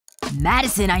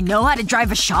Madison, I know how to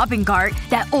drive a shopping cart.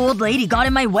 That old lady got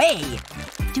in my way.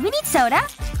 Do we need soda?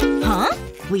 Huh?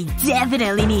 We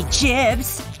definitely need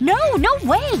chips. No, no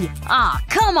way! Ah,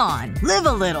 come on. Live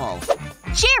a little.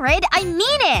 Jared, I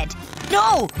mean it!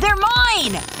 No! They're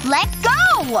mine! Let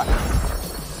go!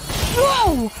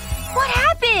 Whoa! What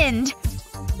happened?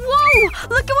 Whoa!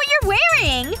 Look at what you're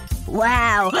wearing!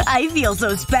 Wow, I feel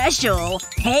so special.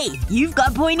 Hey, you've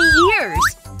got pointy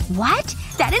ears. What?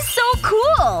 That is so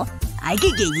cool! I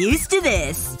could get used to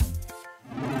this.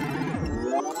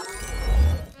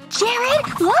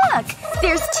 Jared, look!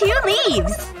 There's 2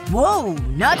 leaves! Whoa,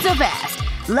 not so fast.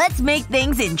 Let's make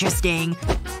things interesting.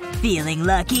 Feeling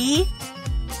lucky?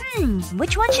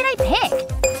 Which one should I pick?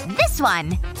 This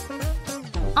one!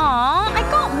 Aw, I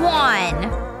got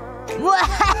one!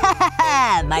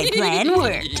 Wow, my plan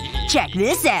worked. Check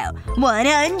this out.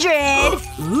 100!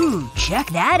 Ooh, check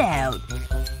that out.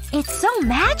 It's so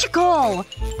magical!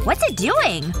 What's it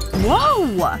doing?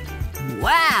 Whoa!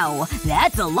 Wow,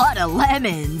 that's a lot of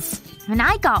lemons. And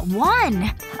I got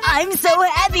 1. I'm so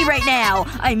happy right now!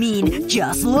 I mean,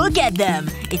 just look at them.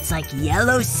 It's like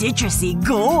yellow citrusy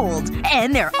gold.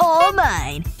 And they're all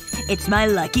mine. It's my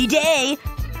lucky day.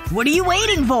 What are you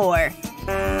waiting for?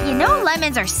 You know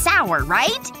lemons are sour,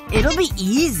 right? It'll be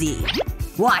easy.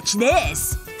 Watch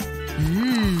this.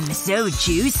 So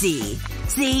juicy.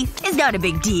 See? It's not a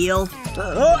big deal.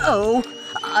 Uh-oh.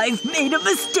 I've made a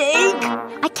mistake.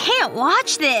 I can't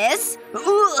watch this.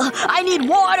 Ugh, I need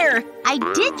water. I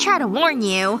did try to warn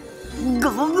you.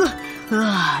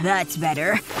 That's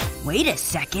better. Wait a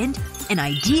second. An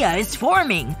idea is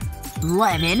forming.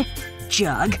 Lemon.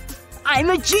 Jug. I'm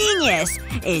a genius!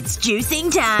 It's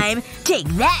juicing time. Take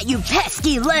that, you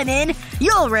pesky lemon!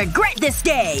 You'll regret this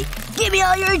day! Give me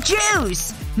all your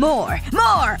juice! More!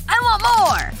 More! I want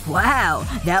more! Wow,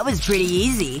 that was pretty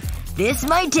easy. This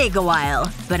might take a while,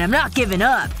 but I'm not giving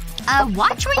up.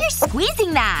 Watch where you're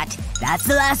squeezing that. That's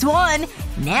the last one.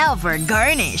 Now for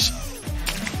garnish.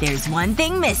 There's one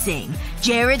thing missing.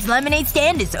 Jared's lemonade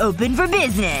stand is open for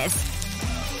business.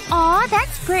 Aw,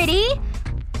 that's pretty.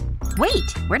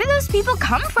 Wait, where do those people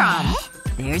come from?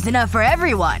 There's enough for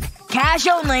everyone. Cash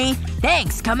only.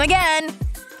 Thanks, come again.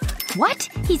 What?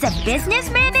 He's a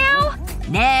businessman now?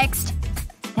 Next.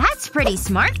 That's pretty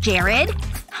smart, Jared.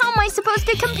 How am I supposed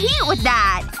to compete with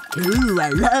that? Ooh, I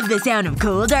love the sound of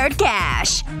cold hard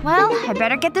cash. Well, I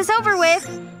better get this over with.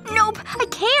 Nope, I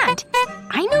can't.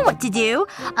 I know what to do.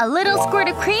 A little squirt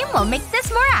of cream will make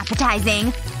this more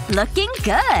appetizing. Looking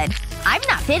good. I'm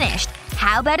not finished.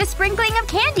 How about a sprinkling of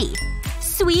candy?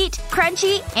 Sweet,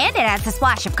 crunchy, and it adds a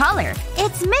splash of color.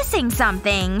 It's missing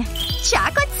something.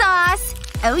 Chocolate sauce!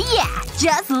 Oh yeah,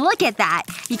 just look at that.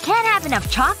 You can't have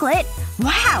enough chocolate.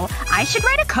 Wow, I should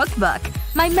write a cookbook.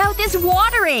 My mouth is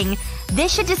watering.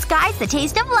 This should disguise the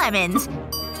taste of lemons.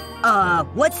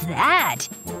 What's that?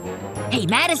 Hey,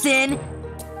 Madison!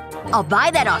 I'll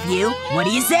buy that off you. What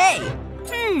do you say?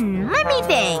 Let me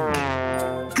think.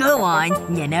 Go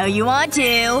on. You know you want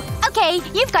to. Okay,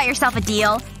 you've got yourself a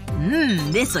deal.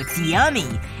 This looks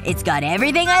yummy. It's got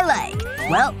everything I like.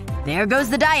 Well, there goes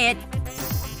the diet.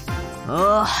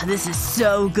 Oh, this is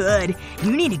so good.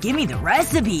 You need to give me the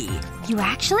recipe. You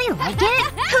actually like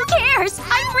it? Who cares?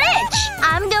 I'm rich!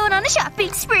 I'm going on a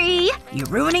shopping spree. You're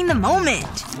ruining the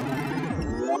moment.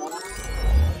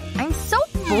 I'm so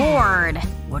bored.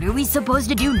 What are we supposed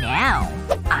to do now?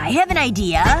 I have an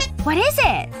idea. What is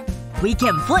it? We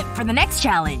can flip for the next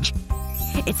challenge.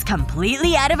 It's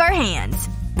completely out of our hands.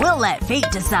 We'll let fate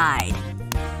decide.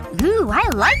 Ooh, I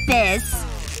like this.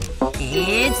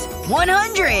 It's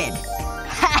 100!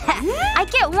 I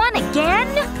get one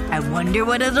again? I wonder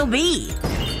what it'll be.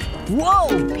 Whoa!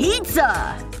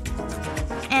 Pizza!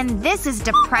 And this is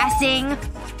depressing.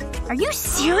 Are you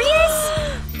serious?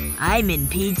 I'm in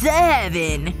pizza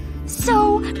heaven.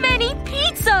 So many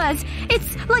pizzas!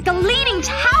 It's like a leaning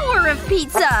tower of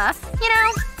pizza! You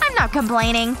know, I'm not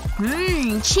complaining.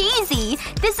 Cheesy.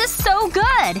 This is so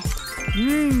good.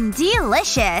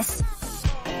 Delicious.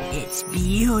 It's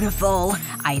beautiful.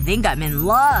 I think I'm in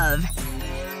love.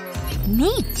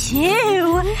 Me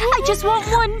too. I just want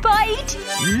one bite.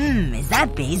 Is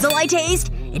that basil I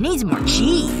taste? It needs more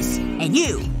cheese. And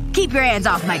you, keep your hands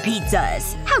off my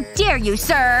pizzas. How dare you,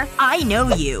 sir? I know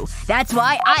you. That's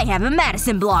why I have a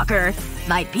Madison blocker.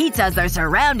 My pizzas are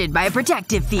surrounded by a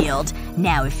protective field.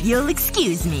 Now if you'll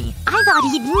excuse me. I thought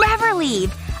he'd never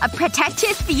leave. A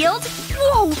protective field?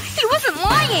 Whoa! He wasn't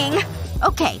lying!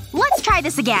 Okay, let's try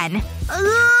this again.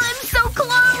 I'm so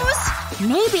close!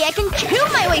 Maybe I can chew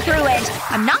my way through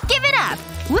it! I'm not giving up!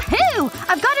 Woohoo!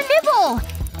 I've got a nibble!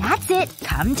 That's it.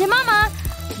 Come to mama.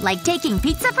 Like taking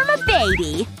pizza from a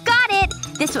baby. Got it!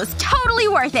 This was totally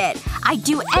worth it. I'd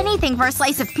do anything for a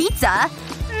slice of pizza.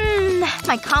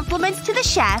 My compliments to the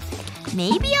chef.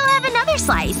 Maybe I'll have another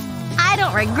slice. I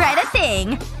don't regret a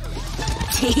thing.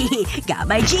 Got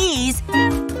my cheese.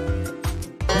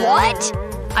 What?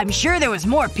 I'm sure there was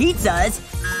more pizzas.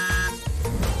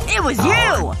 It was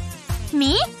you!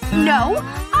 Me? No.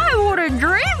 I wouldn't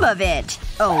dream of it.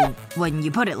 Oh, when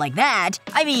you put it like that.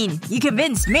 I mean, you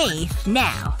convinced me.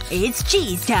 Now, it's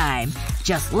cheese time.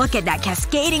 Just look at that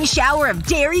cascading shower of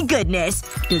dairy goodness.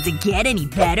 Does it get any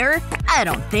better? I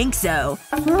don't think so.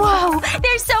 Whoa!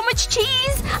 There's so much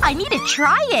cheese! I need to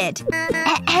try it.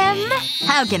 Ahem.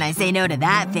 How can I say no to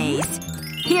that face?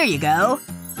 Here you go.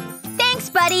 Thanks,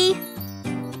 buddy.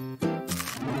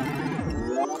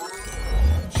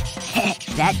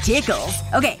 That tickles.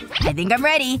 Okay, I think I'm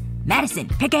ready. Madison,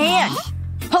 pick a hand.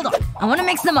 Hold on. I want to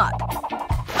mix them up.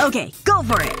 Okay, go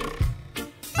for it.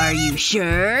 Are you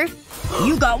sure?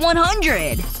 You got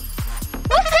 100!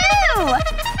 Woohoo!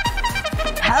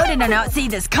 How did I not see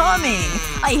this coming?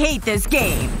 I hate this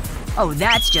game. Oh,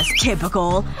 that's just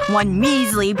typical. One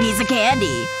measly piece of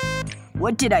candy.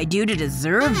 What did I do to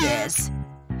deserve this?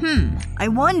 I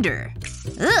wonder.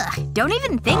 Ugh, don't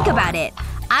even think about it.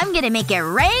 I'm gonna make it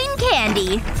rain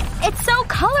candy. It's so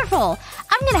colorful.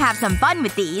 I'm gonna have some fun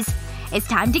with these. It's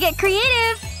time to get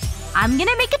creative. I'm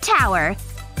gonna make a tower.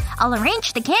 I'll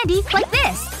arrange the candy like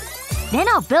this. Then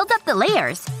I'll build up the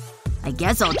layers. I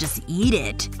guess I'll just eat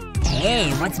it. Hey,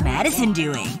 what's Madison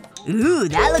doing? Ooh,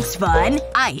 that looks fun.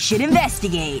 I should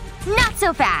investigate. Not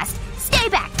so fast. Stay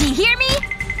back, do you hear me?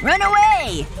 Run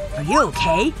away! Are you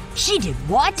okay? She did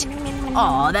what?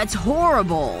 Aw, that's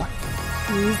horrible.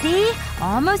 Easy.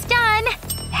 Almost done.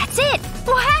 That's it.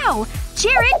 Wow!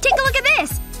 Jared, take a look at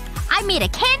this! I made a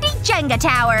candy Jenga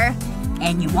tower.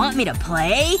 And you want me to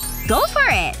play? Go for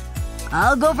it.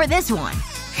 I'll go for this one.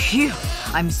 Phew.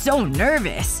 I'm so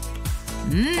nervous.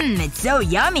 It's so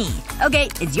yummy. Okay,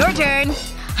 it's your turn.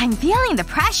 I'm feeling the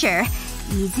pressure.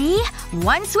 Easy.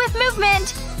 One swift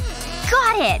movement.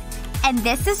 Got it. And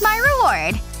this is my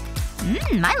reward.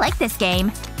 I like this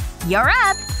game. You're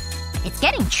up. It's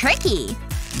getting tricky.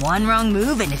 One wrong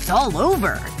move and it's all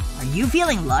over. Are you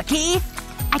feeling lucky?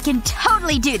 I can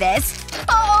totally do this.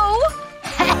 Oh!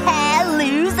 Haha,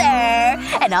 loser!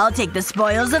 And I'll take the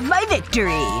spoils of my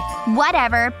victory.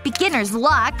 Whatever. Beginner's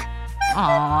luck.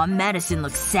 Aw, Madison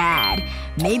looks sad.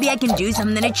 Maybe I can do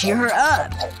something to cheer her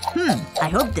up. I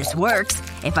hope this works.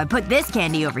 If I put this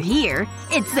candy over here.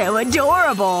 It's so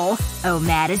adorable. Oh,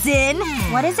 Madison?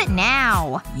 What is it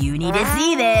now? You need to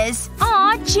see this.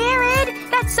 Aw,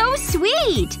 Jared! That's so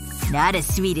sweet! Not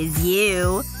as sweet as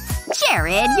you.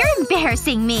 Jared, you're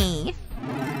embarrassing me.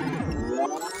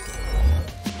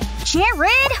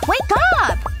 Jared! Wake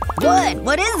up! What?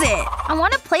 What is it? I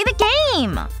want to play the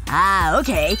game. Ah,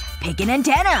 okay. Pick an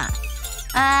antenna.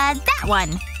 That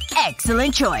one.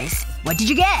 Excellent choice. What did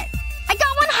you get? I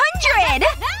got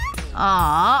 100!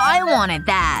 Aw, I wanted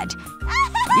that.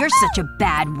 You're such a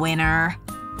bad winner.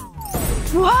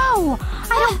 Whoa!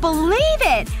 I don't believe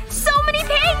it! So many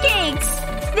pancakes!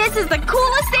 This is the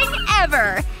coolest thing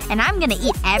ever! And I'm gonna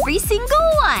eat every single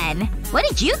one. What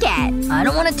did you get? I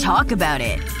don't want to talk about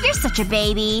it. You're such a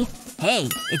baby. Hey,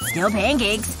 it's still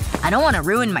pancakes. I don't want to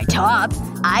ruin my top.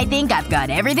 I think I've got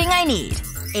everything I need.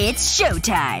 It's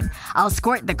showtime. I'll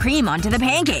squirt the cream onto the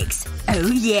pancakes. Oh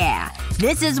yeah.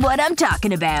 This is what I'm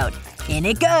talking about. In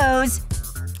it goes.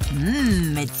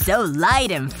 It's so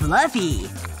light and fluffy.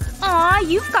 Aw,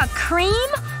 you've got cream?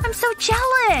 I'm so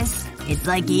jealous. It's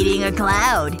like eating a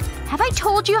cloud. Have I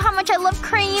told you how much I love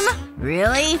cream?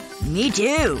 Really? Me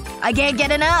too. I can't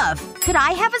get enough. Could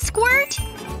I have a squirt?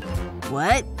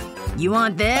 What? You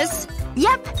want this?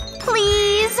 Yep.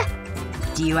 Please.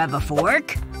 Do you have a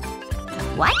fork?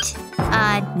 What?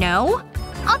 No.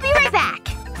 I'll be right back.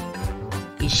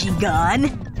 Is she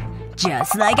gone?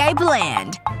 Just like I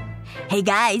planned. Hey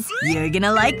guys, you're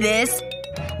gonna like this.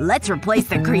 Let's replace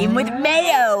the cream with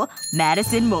mayo.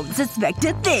 Madison won't suspect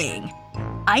a thing.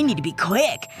 I need to be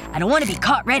quick. I don't want to be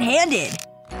caught red-handed.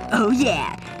 Oh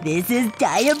yeah. This is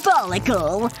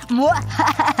diabolical.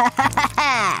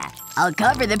 I'll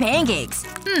cover the pancakes.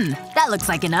 That looks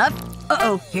like enough.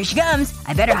 Uh-oh. Here she comes.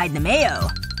 I better hide the mayo.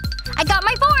 I got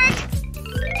my fork!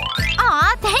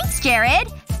 Aw, thanks, Jared.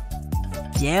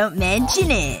 Don't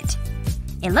mention it.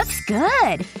 It looks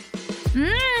good.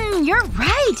 You're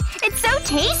right. It's so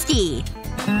tasty.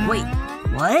 Wait.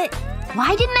 What?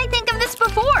 Why didn't I think of this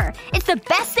before? It's the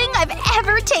best thing I've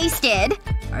ever tasted.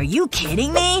 Are you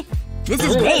kidding me? This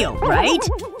is mayo, right?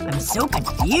 I'm so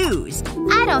confused.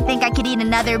 I don't think I could eat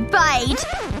another bite.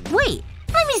 Wait.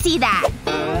 Let me see that.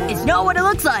 It's not what it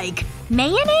looks like.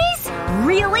 Mayonnaise?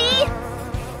 Really?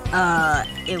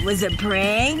 It was a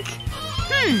prank?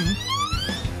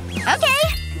 Okay,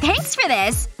 thanks for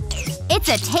this. It's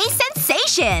a taste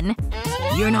sensation.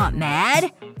 You're not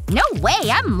mad? No way,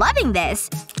 I'm loving this.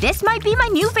 This might be my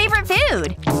new favorite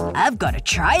food. I've gotta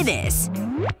try this.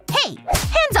 Hey,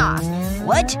 hands off.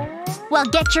 What? Well,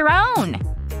 get your own.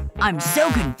 I'm so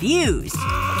confused.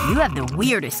 You have the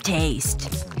weirdest taste.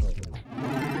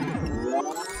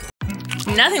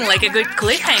 Nothing like a good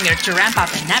cliffhanger to ramp up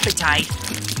an appetite.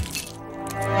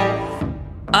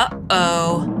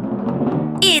 Uh-oh.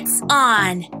 It's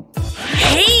on.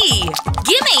 Hey!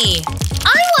 Gimme!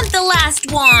 I want the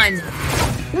last one!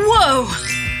 Whoa!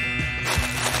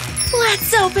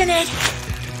 Let's open it.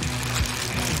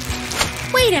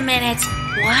 Wait a minute.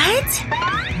 What?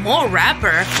 More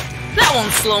wrapper? That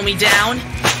won't slow me down.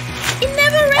 It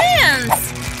never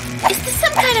ends! Is this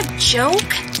some kind of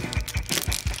joke?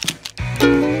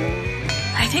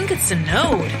 I think it's a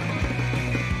node.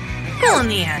 Well, in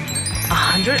the end,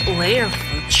 100-layer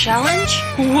fruit challenge?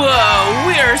 Whoa,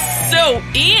 we're so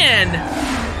in!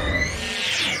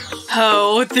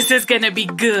 Oh, this is gonna be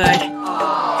good.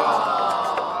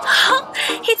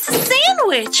 It's a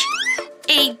sandwich!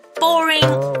 A boring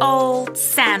old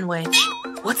sandwich.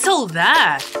 What's all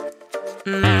that?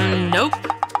 Nope.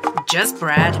 Just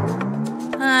bread.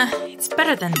 It's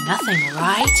better than nothing,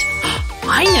 right?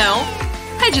 I know!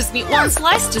 I just need one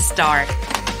slice to start.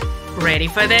 Ready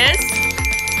for this?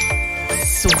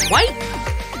 Swipe!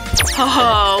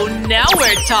 Oh, now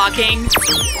we're talking!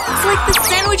 It's like the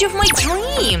sandwich of my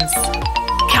dreams!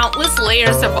 Countless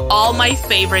layers of all my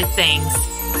favorite things.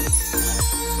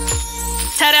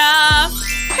 Ta-da!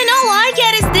 And all I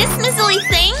get is this measly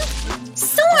thing?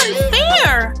 So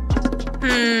unfair!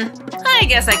 I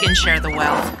guess I can share the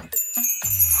wealth.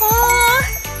 Aw,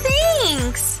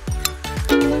 thanks!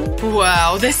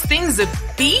 Wow, this thing's a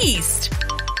beast!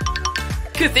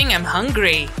 Good thing I'm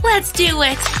hungry. Let's do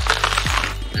it!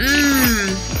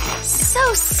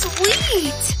 So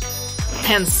sweet!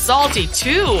 And salty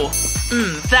too!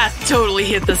 That totally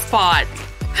hit the spot!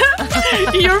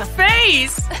 Your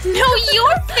face! No,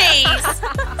 your face!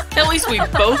 At least we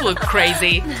both look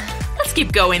crazy. Let's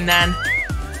keep going then.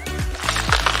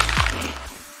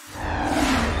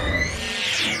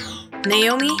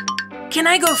 Naomi, can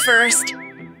I go first?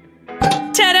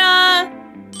 Ta-da!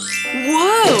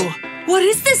 Whoa! What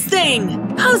is this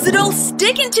thing? How's it all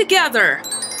sticking together?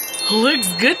 Looks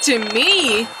good to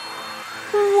me.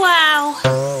 Wow.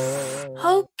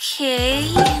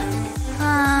 Okay.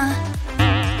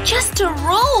 Just a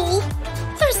roll?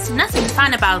 There's nothing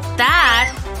fun about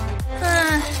that.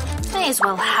 May as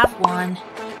well have one.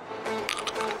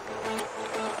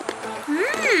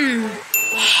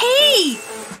 Hey!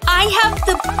 I have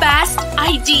the best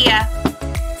idea.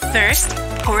 First,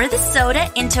 pour the soda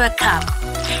into a cup.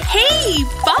 Hey,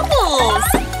 bubbles!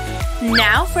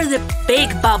 Now for the big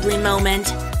bubbly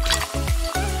moment.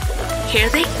 Here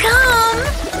they come!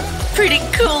 Pretty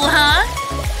cool, huh?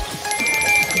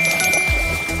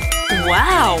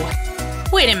 Wow!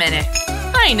 Wait a minute.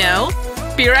 I know.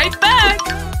 Be right back!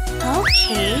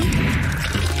 Okay.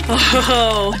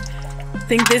 Oh,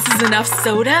 think this is enough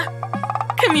soda?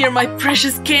 Come here, my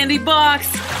precious candy box.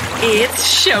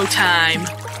 It's showtime.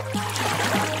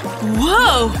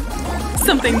 Whoa!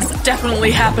 Something's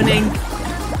definitely happening.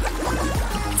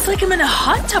 It's like I'm in a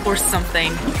hot tub or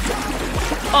something.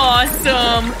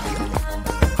 Awesome!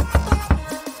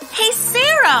 Hey,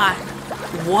 Sarah!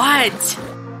 What?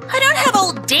 I don't have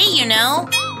all day, you know.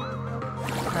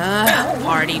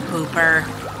 Party pooper.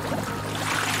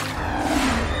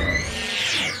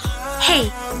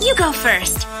 Hey, you go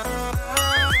first.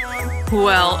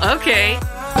 Well, okay.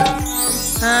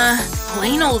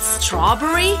 Plain old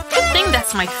strawberry? Good thing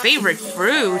that's my favorite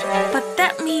fruit. But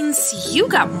that means you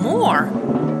got more.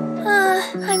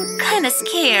 I'm kinda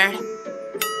scared.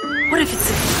 What if it's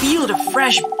a field of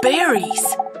fresh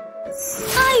berries?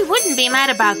 I wouldn't be mad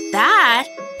about that.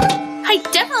 I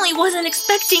definitely wasn't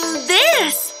expecting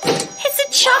this! It's a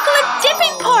chocolate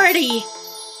dipping party!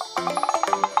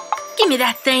 Give me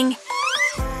that thing.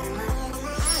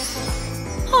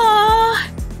 Aww.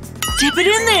 Dip it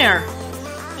in there.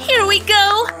 Here we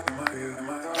go.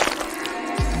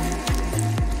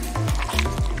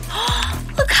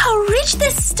 Look how rich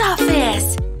this stuff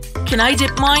is. Can I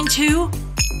dip mine too?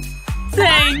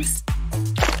 Thanks.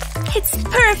 It's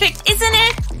perfect, isn't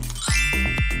it?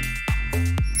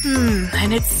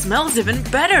 And it smells even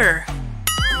better.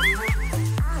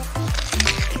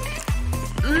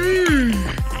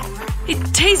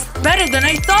 It tastes better than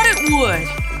I thought it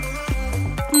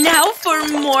would. Now for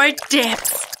more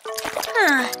dips.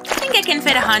 Think I can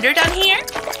fit 100 on here?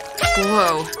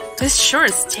 Whoa, This sure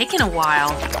is taking a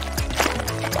while.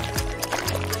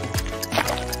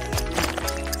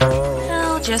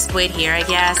 I'll just wait here, I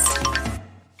guess.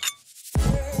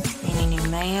 Any new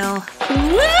mail?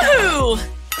 Woohoo!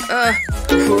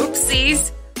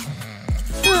 Whoopsies.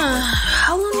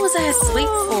 How long was I asleep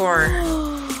for?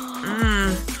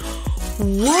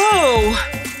 Whoa!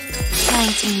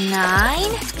 99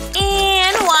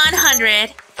 and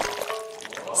 100.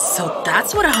 So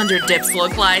that's what 100 dips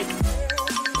look like.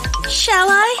 Shall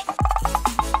I?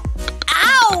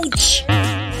 Ouch!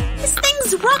 This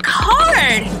thing's rock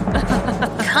hard!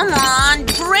 Come on,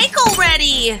 break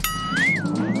already!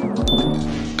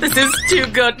 This is too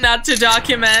good not to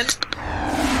document.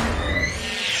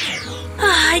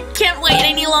 I can't wait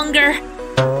any longer.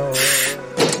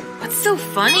 What's so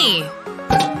funny?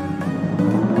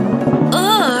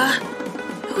 Ugh!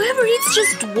 Whoever eats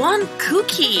just one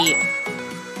cookie.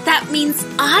 That means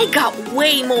I got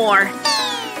way more.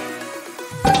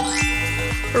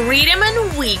 Read 'em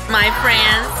and weep, my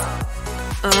friends.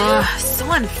 Ugh, so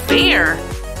unfair.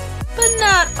 But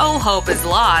not all hope is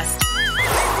lost.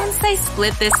 Once I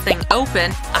split this thing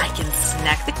open, I can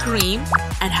snack the cream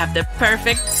and have the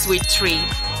perfect sweet treat.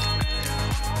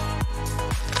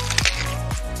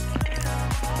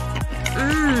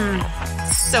 Mmm,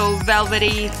 so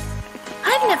velvety.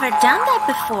 I've never done that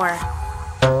before.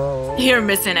 You're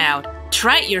missing out.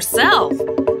 Try it yourself.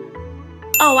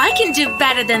 Oh, I can do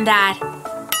better than that.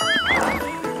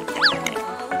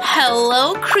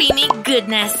 Hello, creamy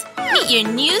goodness. Meet your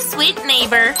new sweet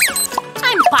neighbor.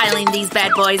 I'm piling these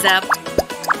bad boys up.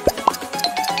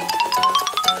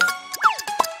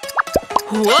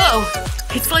 Whoa!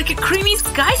 It's like a creamy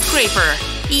skyscraper.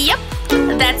 Yep,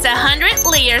 that's 100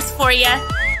 layers for ya.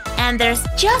 And there's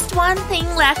just one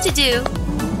thing left to do.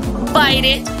 Bite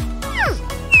it.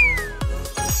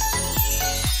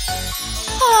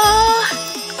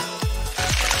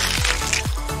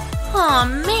 Oh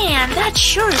man, that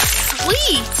sure is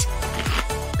sweet!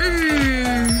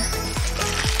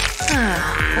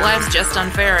 Life's just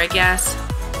unfair, I guess.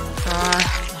 I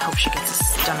hope she gets a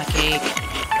stomachache.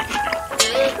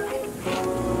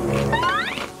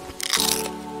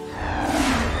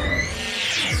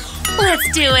 Let's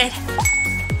do it!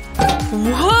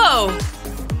 Whoa!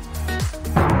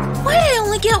 Why did I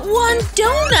only get one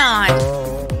donut?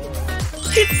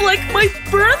 It's like my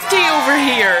birthday over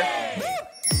here!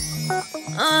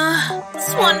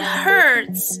 This one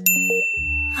hurts.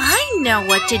 I know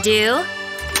what to do.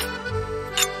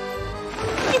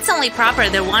 It's only proper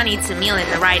that one eats a meal in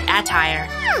the right attire.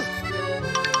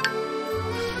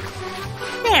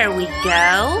 There we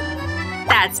go.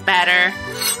 That's better.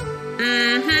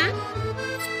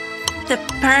 The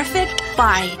perfect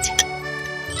bite.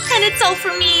 And it's all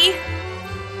for me.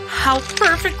 How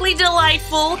perfectly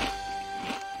delightful!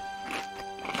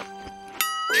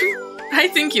 I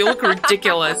think you look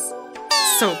ridiculous.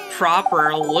 So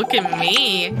proper, look at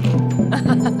me.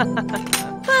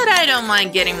 But I don't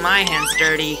mind getting my hands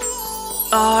dirty.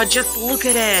 Oh, just look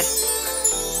at it.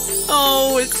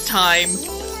 Oh, it's time.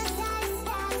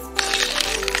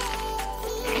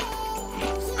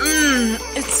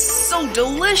 It's so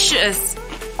delicious.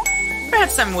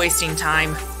 Perhaps I'm wasting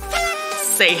time.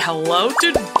 Say hello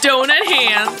to donut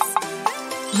hands.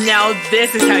 Now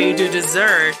this is how you do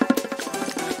dessert.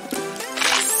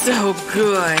 So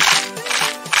good.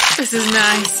 This is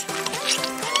nice.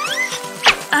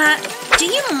 Do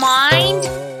you mind?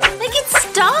 Make it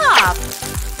stop!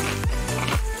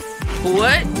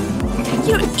 What?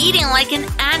 You're eating like an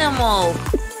animal.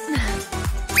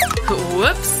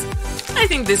 Whoops. I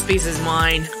think this piece is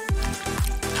mine.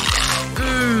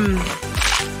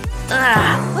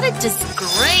 What a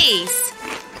disgrace.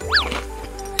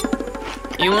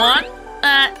 You want?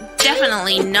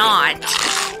 Definitely not.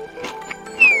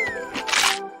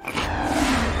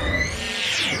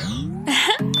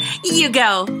 You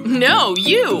go. No,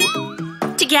 you!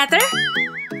 Together?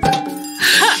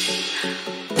 Ha!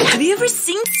 Have you ever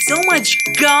seen so much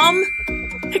gum?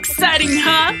 Exciting,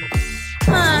 huh?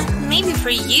 Maybe for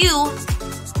you.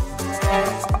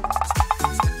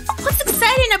 What's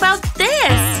exciting about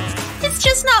this? It's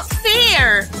just not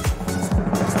fair.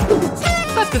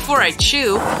 But before I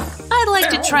chew, I'd like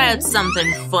to try out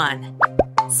something fun.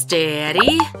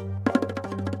 Steady.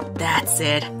 That's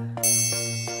it.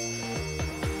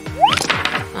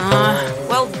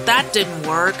 Well, that didn't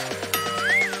work.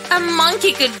 A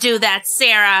monkey could do that,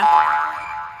 Sarah.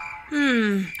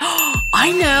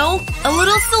 I know! A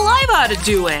little saliva to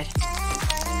do it!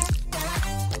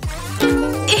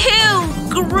 Ew!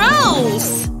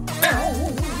 Gross!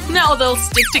 Now they'll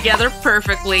stick together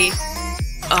perfectly.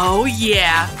 Oh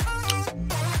yeah!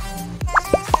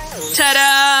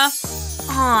 Ta-da!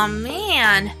 Aw,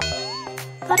 man.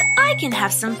 But I can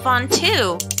have some fun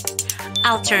too.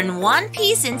 I'll turn one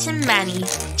piece into many.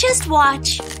 Just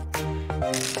watch.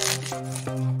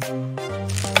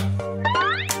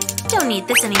 Don't need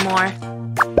this anymore.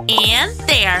 And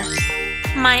there.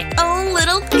 My own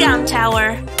little gum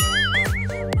tower.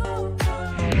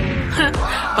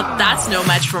 But that's no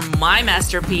match for my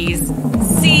masterpiece.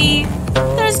 See?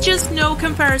 There's just no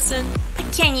comparison.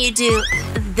 Can you do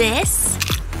this?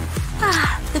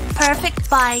 Ah, the perfect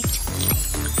bite.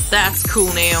 That's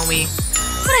cool, Naomi.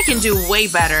 But I can do way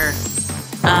better.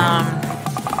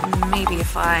 Maybe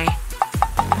if I…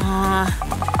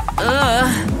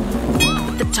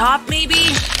 At the top,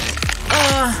 maybe?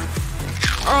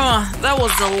 That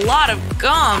was a lot of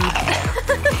gum.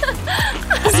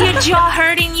 Is your jaw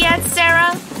hurting yet,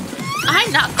 Sarah?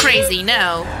 I'm not crazy,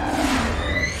 no.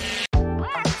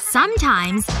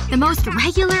 Sometimes, the most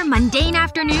regular, mundane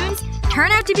afternoons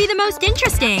turn out to be the most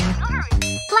interesting.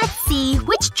 Let's see,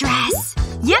 which dress?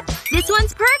 Yep, this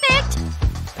one's perfect!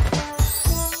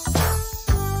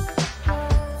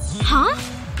 Huh?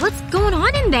 What's going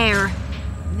on in there?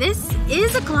 This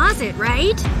is a closet,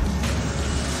 right?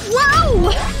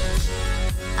 Whoa!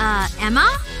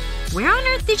 Emma? Where on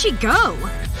earth did she go?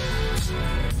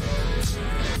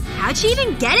 How'd she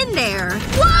even get in there?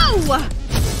 Whoa!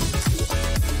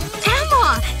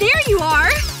 Emma! There you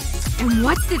are! And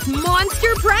what's this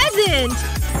monster present?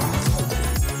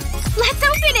 Let's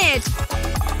open it!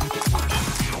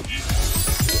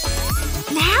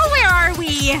 Now where are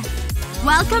we?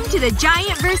 Welcome to the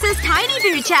Giant vs. Tiny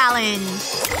Food Challenge!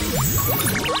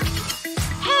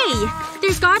 Hey!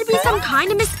 There's gotta be some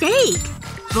kind of mistake.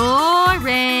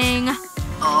 Boring.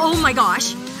 Oh my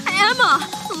gosh. Emma!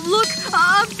 Look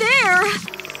up there!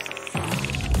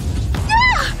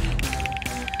 Ah!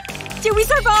 Did we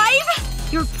survive?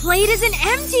 Your plate isn't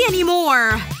empty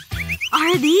anymore.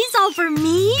 Are these all for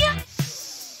me?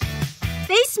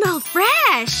 They smell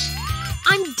fresh.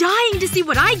 I'm dying to see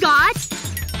what I got.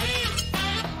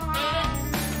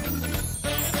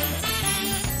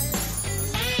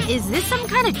 Is this some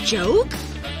kind of joke?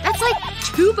 That's like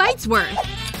 2 bites worth.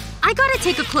 I gotta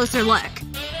take a closer look.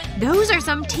 Those are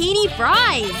some teeny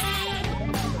fries.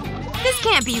 This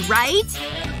can't be right.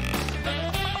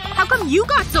 How come you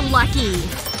got so lucky?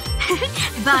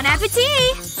 Bon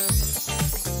appetit!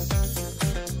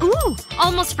 Ooh,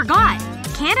 almost forgot.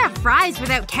 Can't have fries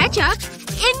without ketchup.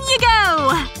 In you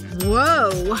go!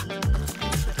 Whoa.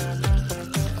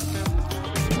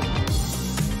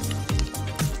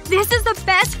 This is the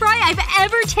best fry I've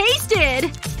ever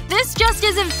tasted! This just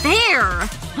isn't fair.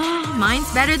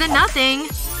 Mine's better than nothing.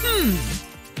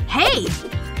 Hey!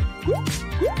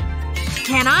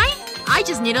 Can I? I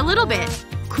just need a little bit.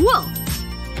 Cool.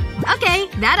 Okay,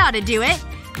 that ought to do it.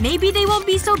 Maybe they won't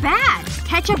be so bad.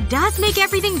 Ketchup does make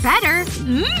everything better.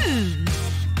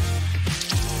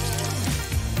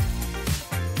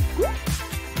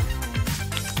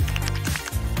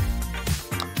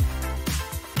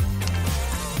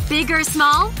 Big or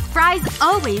small, fries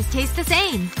always taste the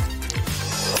same.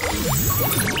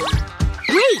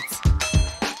 Wait!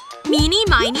 Meeny,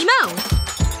 miny, mo.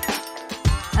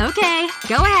 Okay,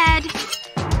 go ahead.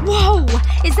 Whoa!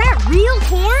 Is that real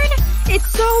corn? It's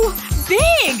so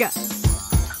big!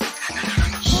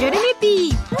 Shouldn't it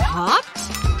be popped?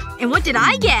 And what did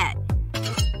I get?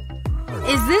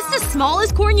 Is this the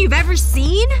smallest corn you've ever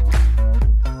seen?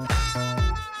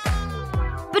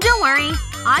 But don't worry.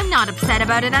 I'm not upset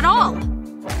about it at all.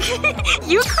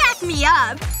 You crack me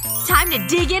up. Time to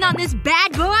dig in on this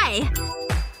bad boy.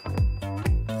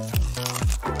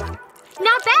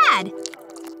 Not bad.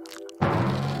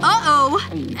 Uh-oh.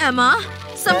 Emma.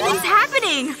 Something's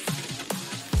happening.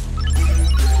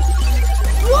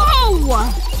 Whoa!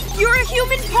 You're a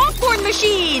human popcorn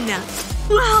machine!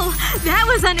 Well, that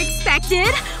was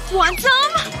unexpected. Want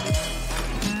some?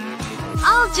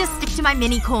 I'll just stick to my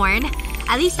mini corn.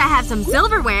 At least I have some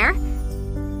silverware.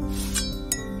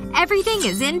 Everything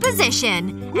is in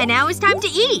position. And now it's time to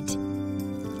eat.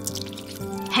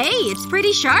 Hey, it's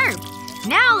pretty sharp.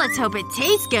 Now let's hope it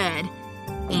tastes good.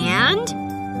 And…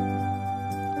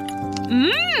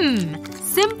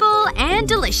 simple and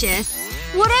delicious.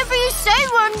 Whatever you say,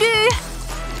 Wendy.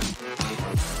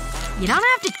 You don't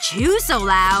have to chew so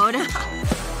loud.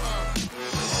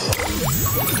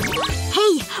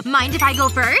 Hey, mind if I go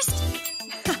first?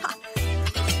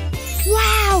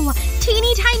 Wow!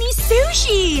 Teeny tiny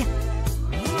sushi!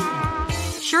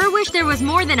 Sure wish there was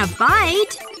more than a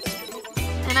bite.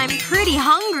 And I'm pretty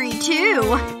hungry,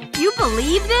 too. You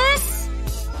believe this?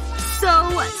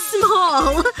 So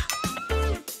small.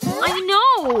 I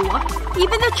know.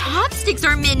 Even the chopsticks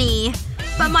are mini.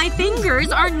 But my fingers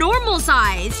are normal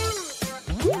sized.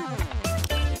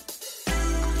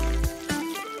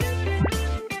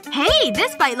 Hey,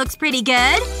 this bite looks pretty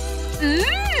good.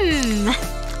 Mmm.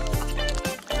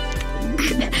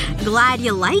 Glad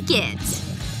you like it.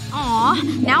 Aw,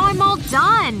 now I'm all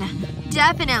done.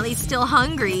 Definitely still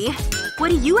hungry. What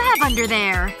do you have under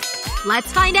there?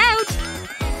 Let's find out.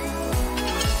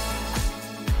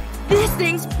 This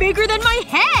thing's bigger than my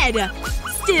head!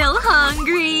 Still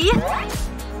hungry.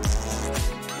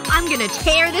 I'm gonna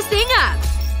tear this thing up.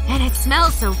 And it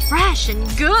smells so fresh and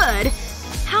good.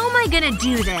 How am I gonna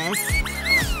do this?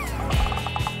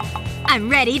 I'm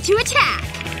ready to attack.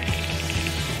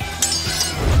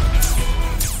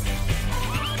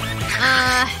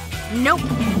 Nope.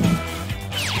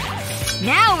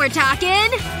 Now we're talking.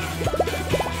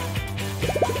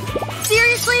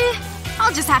 Seriously?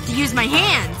 I'll just have to use my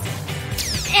hands.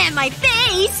 And my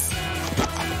face!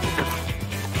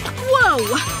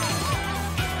 Whoa!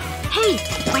 Hey,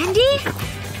 Wendy?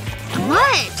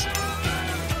 What?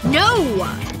 No!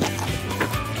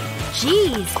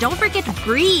 Jeez, don't forget to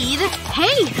breathe.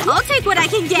 Hey, I'll take what I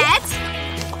can get!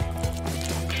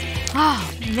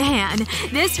 Oh, man.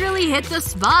 This really hit the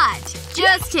spot.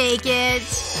 Just take it.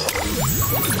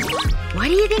 What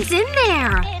do you think's in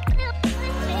there?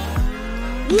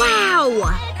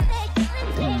 Wow!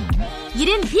 You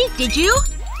didn't peek, did you?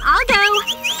 I'll go.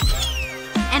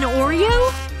 An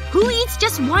Oreo? Who eats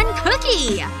just one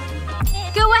cookie?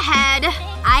 Go ahead.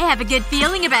 I have a good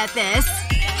feeling about this.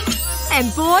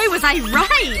 And boy, was I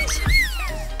right!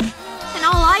 And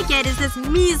all I get is this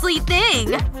measly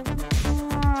thing.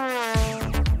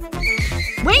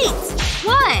 Wait!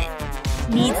 What?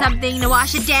 Need something to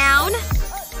wash it down?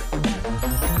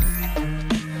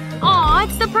 Aw,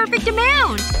 it's the perfect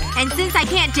amount! And since I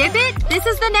can't dip it, this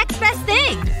is the next best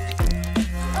thing.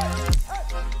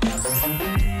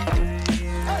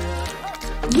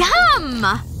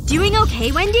 Yum! Doing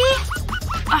okay, Wendy?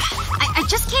 I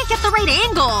just can't get the right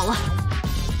angle.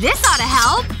 This ought to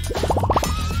help.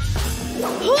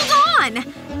 Hold on!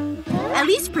 At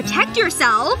least protect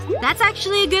yourself. That's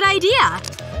actually a good idea.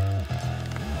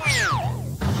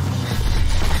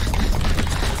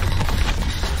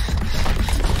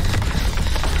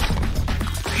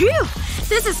 Phew!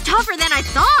 This is tougher than I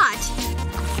thought!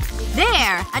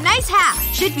 There! A nice half.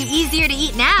 Should be easier to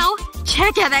eat now.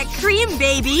 Check out that cream,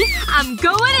 baby! I'm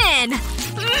going in!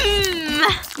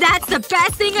 Mmm! That's the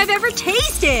best thing I've ever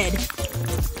tasted!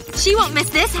 She won't miss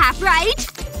this half, right?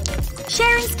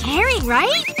 Sharing's caring,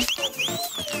 right?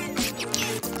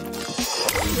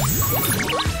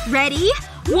 Ready?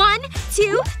 1,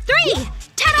 2, 3!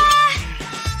 Ta-da!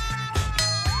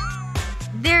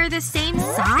 They're the same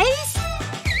size?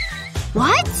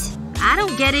 What? I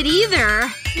don't get it either.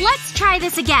 Let's try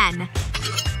this again.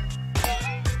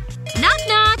 Knock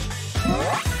knock.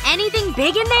 Anything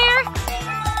big in there?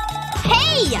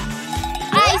 Hey!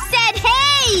 I said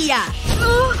hey!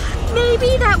 Oh,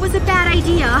 maybe that was a bad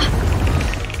idea.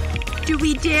 Do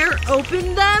we dare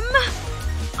open them?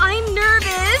 I'm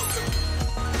nervous.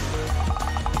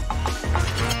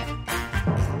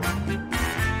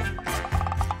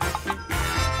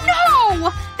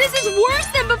 No! This is worse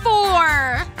than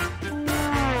before!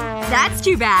 That's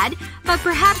too bad. But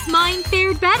perhaps mine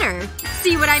fared better.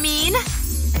 See what I mean?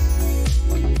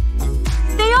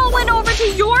 They all went over to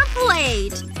your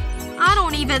plate! I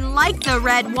don't even like the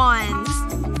red ones.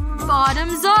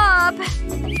 Bottoms up.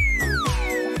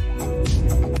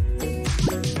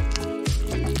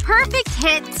 Perfect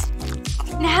hit.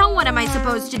 Now what am I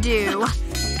supposed to do?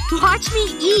 Watch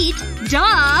me eat.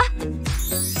 Duh!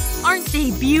 Aren't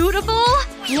they beautiful?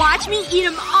 Watch me eat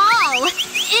them all!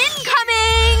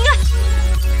 Incoming!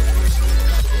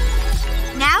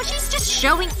 Now she's just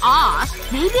showing off.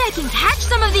 Maybe I can catch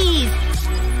some of these.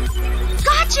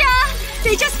 Gotcha!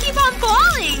 They just keep on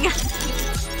falling!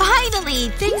 Finally!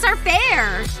 Things are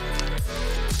fair!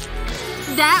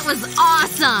 That was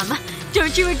awesome!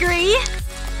 Don't you agree?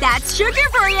 That's sugar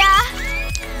for ya!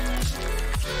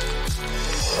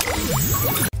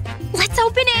 Let's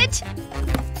open it!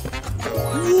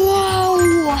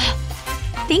 Whoa!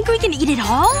 Think we can eat it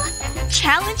all?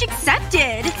 Challenge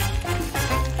accepted!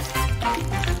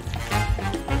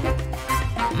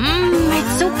 Mmm,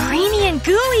 it's so creamy and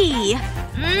gooey!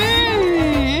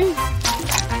 Mmm.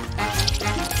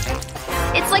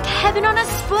 It's like heaven on a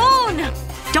spoon!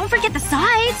 Don't forget the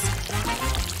sides!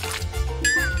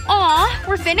 Aw,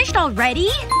 we're finished already?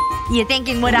 You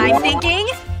thinking what I'm thinking?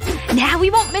 Now we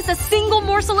won't miss a single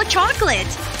morsel of chocolate!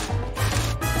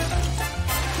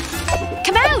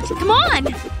 Come out! Come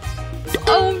on!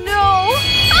 Oh no!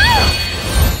 Ah!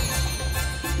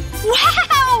 Wow!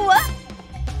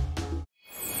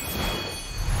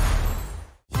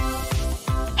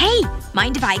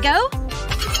 Mind if I go?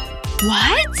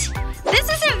 What? This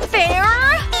isn't fair!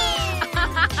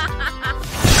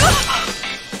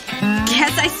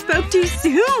 Guess I spoke too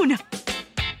soon.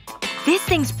 This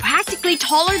thing's practically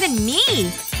taller than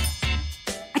me.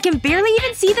 I can barely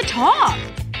even see the top.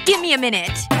 Give me a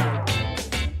minute.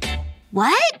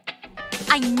 What?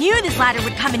 I knew this ladder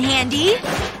would come in handy.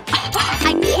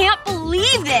 I can't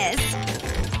believe this.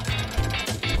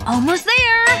 Almost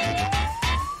there.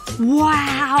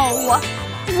 Wow.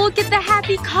 Look at the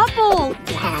happy couple.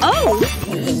 Oh.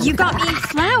 You got me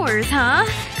flowers, huh?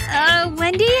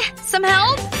 Wendy? Some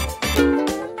help?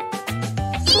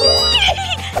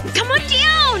 Come on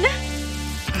down!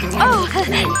 Oh,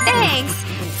 thanks.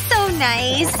 So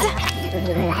nice.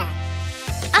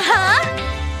 Uh-huh.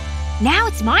 Now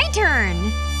it's my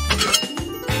turn.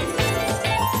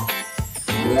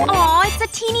 Aw, it's a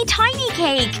teeny tiny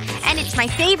cake. And it's my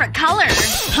favorite color.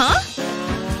 Huh?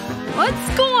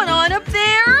 What's going on up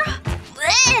there?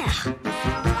 Ugh.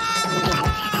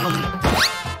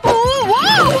 Oh,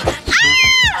 whoa!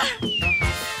 Ah!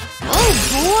 Oh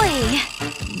boy.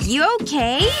 You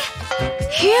okay?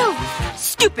 Phew.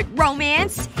 Stupid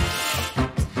romance.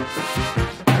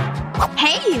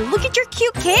 Hey, look at your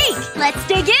cute cake. Let's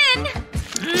dig in.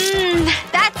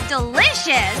 That's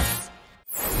delicious.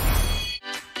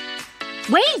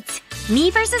 Wait!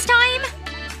 Me versus time?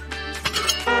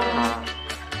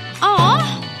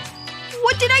 Aw.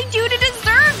 What did I do to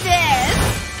deserve this?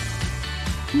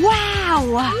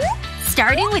 Wow.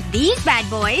 Starting with these bad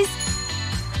boys.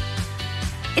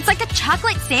 It's like a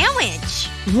chocolate sandwich.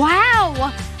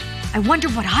 Wow. I wonder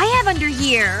what I have under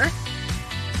here.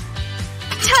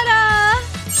 Ta-da!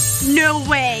 No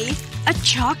way. A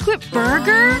chocolate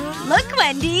burger? Look,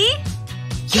 Wendy.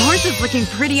 Yours is looking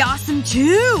pretty awesome,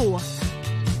 too.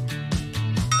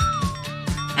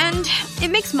 And it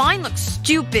makes mine look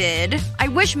stupid. I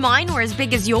wish mine were as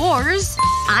big as yours.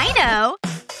 I know.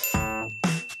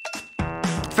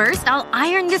 First, I'll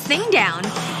iron this thing down.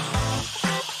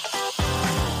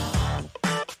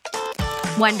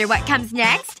 Wonder what comes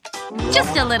next?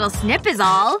 Just a little snip is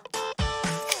all.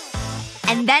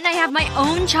 And then I have my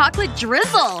own chocolate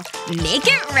drizzle. Make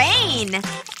it rain.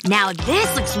 Now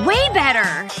this looks way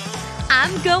better.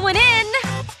 I'm going in.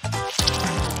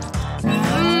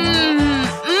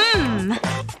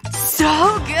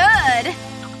 So good.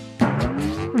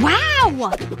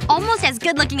 Wow! Almost as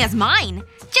good looking as mine.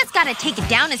 Just gotta take it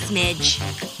down a smidge.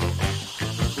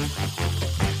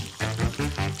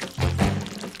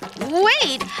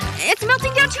 Wait! It's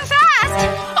melting down too fast!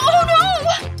 Oh no!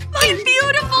 My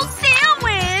beautiful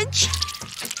sandwich!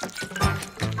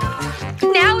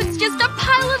 Now it's just a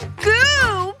pile of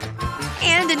goop!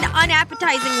 And an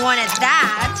unappetizing one at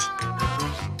that.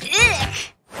 Ugh.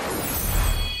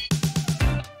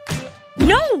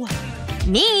 No!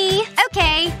 Me?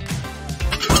 Okay.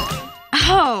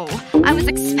 Oh. I was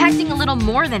expecting a little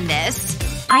more than this.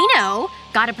 I know.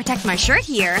 Gotta protect my shirt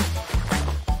here.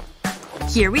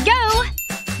 Here we go.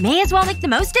 May as well make the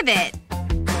most of it.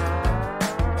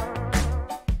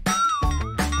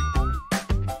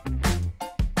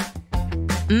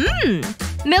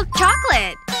 Milk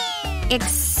chocolate.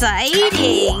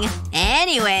 Exciting.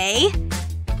 Anyway.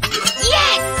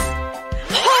 Yes!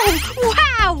 Oh,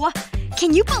 wow!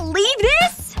 Can you believe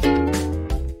this?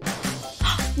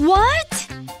 What?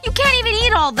 You can't even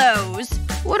eat all those.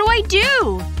 What do I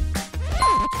do?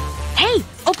 Hey!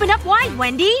 Open up wide,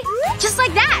 Wendy. Just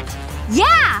like that.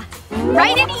 Yeah!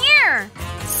 Right in here!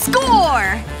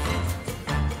 Score!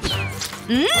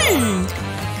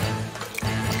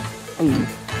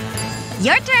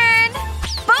 Your turn!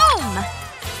 Boom!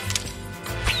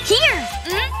 Here!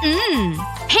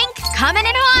 Pink coming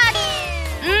in hot!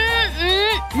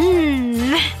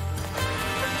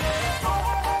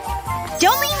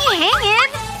 Don't leave me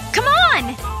hanging! Come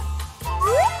on!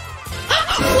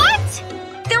 What?!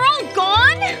 They're all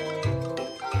gone?!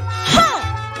 Huh!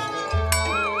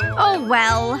 Oh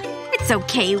well. It's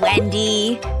okay,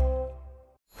 Wendy.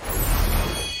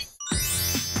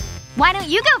 Why don't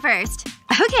you go first?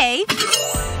 Okay.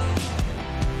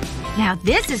 Now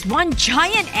this is one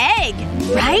giant egg,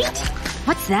 right?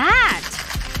 What's that?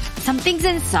 Something's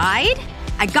inside?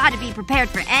 I gotta be prepared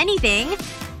for anything.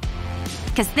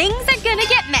 'Cause things are gonna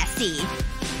get messy.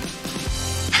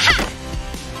 Ha!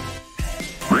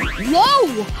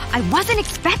 Whoa! I wasn't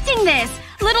expecting this!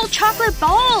 Little chocolate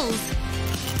balls!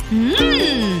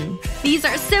 These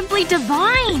are simply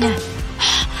divine!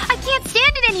 I can't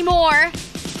stand it anymore!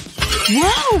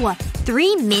 Whoa!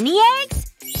 3 mini eggs?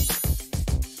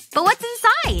 But what's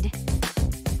inside?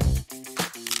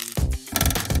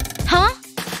 Huh?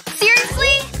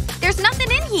 Seriously? There's nothing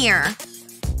in here.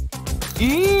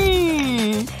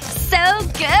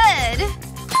 good.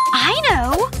 I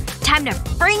know. Time to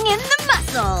bring in the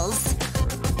muscles.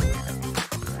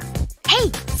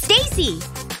 Hey, Stacy!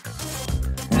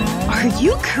 Are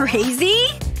you crazy?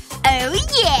 Oh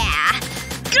yeah!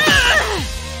 Ugh!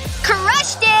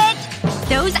 Crushed it!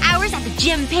 Those hours at the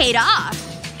gym paid off.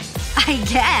 I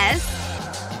guess.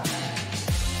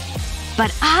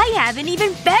 But I have an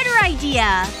even better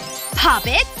idea.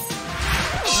 Poppets?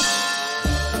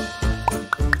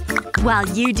 While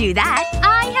you do that,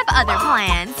 I have other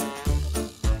plans.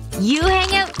 You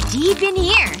hang out deep in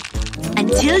here.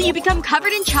 Until you become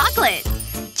covered in chocolate.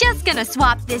 Just gonna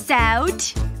swap this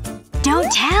out.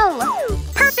 Don't tell.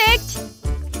 Perfect.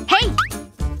 Hey!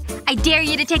 I dare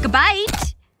you to take a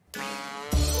bite.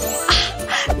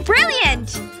 Ah,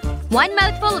 brilliant! One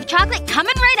mouthful of chocolate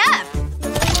coming right up.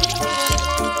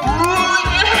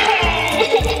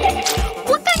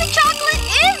 What kind of chocolate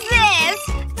is this?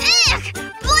 Ugh!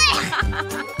 Blech!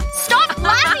 Stop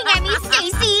laughing at me,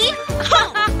 Stacy!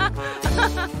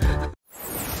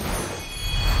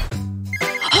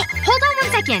 Hold on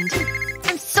 1 second.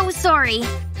 I'm so sorry.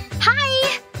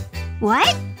 Hi!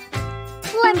 What?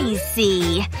 Let me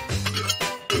see.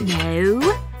 No.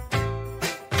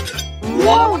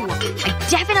 Whoa! I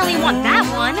definitely want that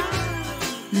one.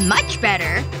 Much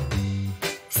better.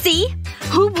 See?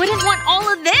 Who wouldn't want all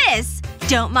of this?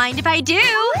 Don't mind if I do.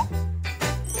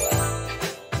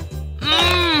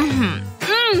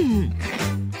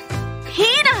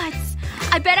 Peanuts!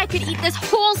 I bet I could eat this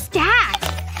whole stack.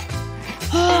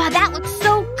 Oh, that looks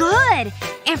so good.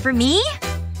 And for me?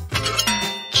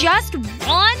 Just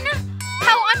one?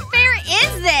 How unfair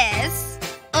is this?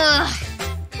 Ugh.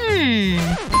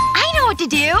 I know what to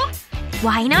do.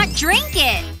 Why not drink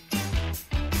it?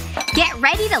 Get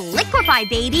ready to liquefy,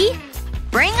 baby.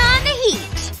 Bring on the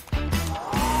heat.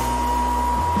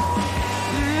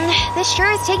 This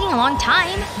sure is taking a long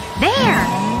time. There!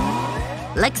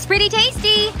 Looks pretty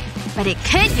tasty. But it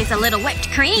could use a little whipped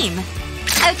cream.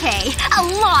 Okay, a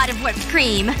lot of whipped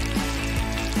cream.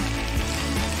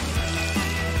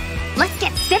 Let's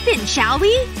get sippin', shall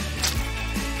we?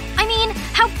 I mean,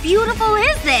 how beautiful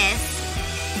is this?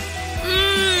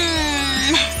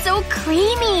 So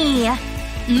creamy.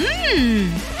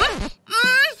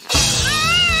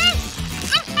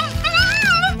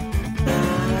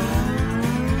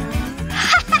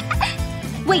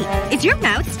 Wait, is your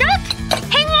mouth stuck?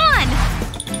 Hang on!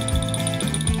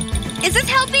 Is this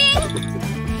helping?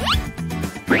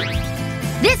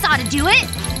 This ought to do it.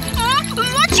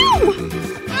 Achoo!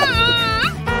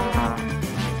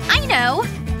 I know.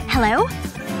 Hello?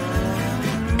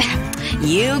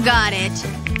 You got it.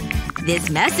 This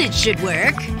message should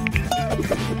work.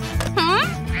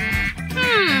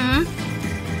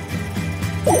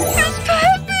 It's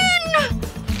Kevin!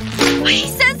 He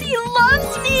says he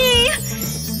loves me!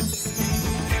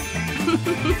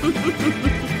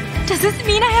 Does this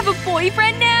mean I have a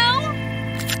boyfriend now?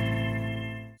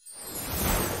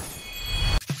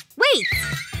 Wait!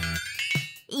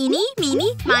 Eeny,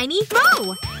 meeny, miny,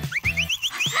 mo!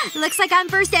 Looks like I'm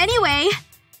first anyway.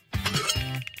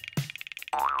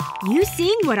 You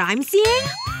seeing what I'm seeing?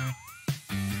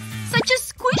 Such a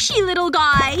squishy little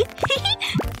guy.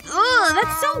 Ugh,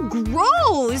 that's so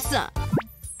gross.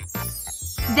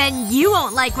 Then you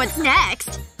won't like what's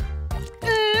next.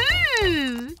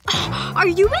 Are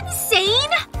you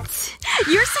insane?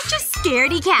 You're such a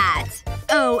scaredy cat.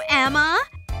 Oh, Emma?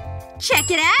 Check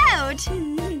it out.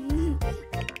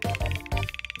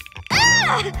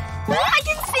 Ah! I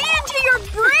can see into your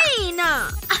brain!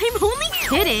 I'm only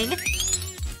kidding.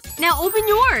 Now open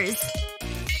yours.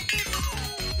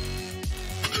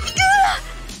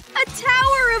 A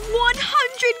tower of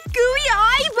 100 gooey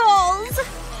eyeballs!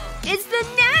 It's the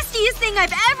nastiest thing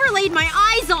I've ever laid my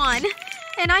eyes on.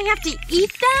 And I have to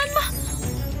eat them?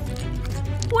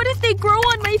 What if they grow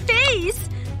on my face?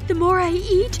 The more I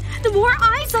eat, the more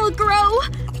eyes I'll grow.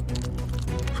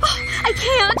 Oh, I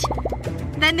can't.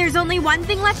 Then there's only one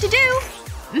thing left to do.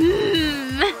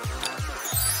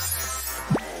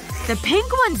 The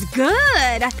pink one's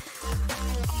good.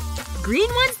 Green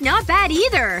one's not bad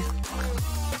either.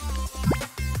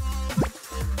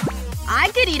 I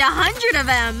could eat 100 of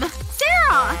them.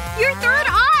 Sarah! Your third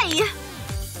eye!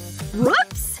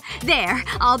 Whoops! There.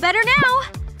 All better now.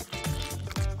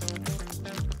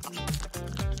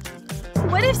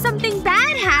 What if something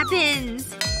bad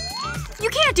happens? You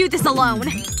can't do this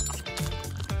alone.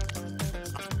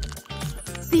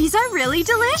 These are really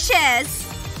delicious.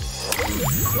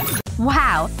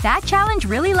 Wow, that challenge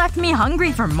really left me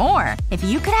hungry for more. If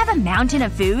you could have a mountain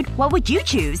of food, what would you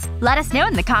choose? Let us know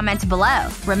in the comments below.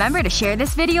 Remember to share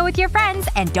this video with your friends,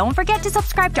 and don't forget to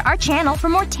subscribe to our channel for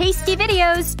more tasty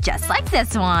videos just like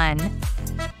this one.